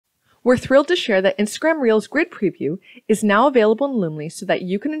We're thrilled to share that Instagram Reels Grid Preview is now available in Loomly so that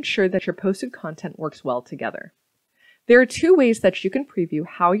you can ensure that your posted content works well together. There are 2 ways that you can preview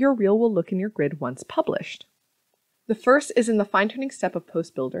how your reel will look in your grid once published. The first is in the fine-tuning step of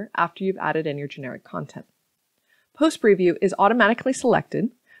Post Builder after you've added in your generic content. Post Preview is automatically selected,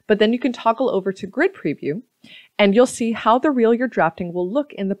 but then you can toggle over to Grid Preview, and you'll see how the reel you're drafting will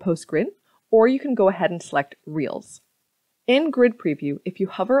look in the post grid, or you can go ahead and select Reels. In Grid Preview, if you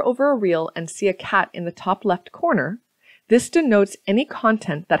hover over a reel and see a cat in the top left corner, this denotes any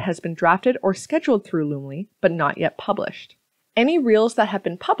content that has been drafted or scheduled through Loomly, but not yet published. Any reels that have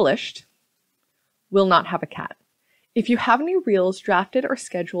been published will not have a cat. If you have any reels drafted or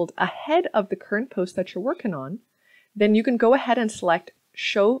scheduled ahead of the current post that you're working on, then you can go ahead and select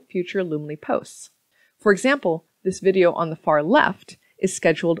Show Future Loomly Posts. For example, this video on the far left is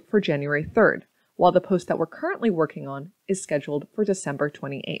scheduled for January 3rd, while the post that we're currently working on is scheduled for December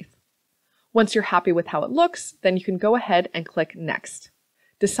 28th. Once you're happy with how it looks, then you can go ahead and click Next.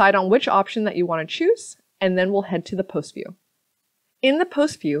 Decide on which option that you want to choose, and then we'll head to the post view. In the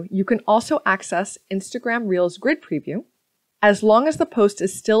post view, you can also access Instagram Reels Grid Preview, as long as the post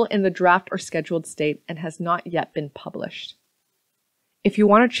is still in the draft or scheduled state and has not yet been published. If you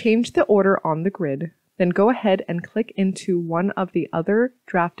want to change the order on the grid, then go ahead and click into one of the other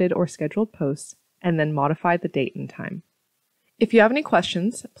drafted or scheduled posts and then modify the date and time. If you have any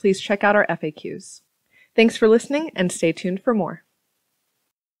questions, please check out our FAQs. Thanks for listening and stay tuned for more.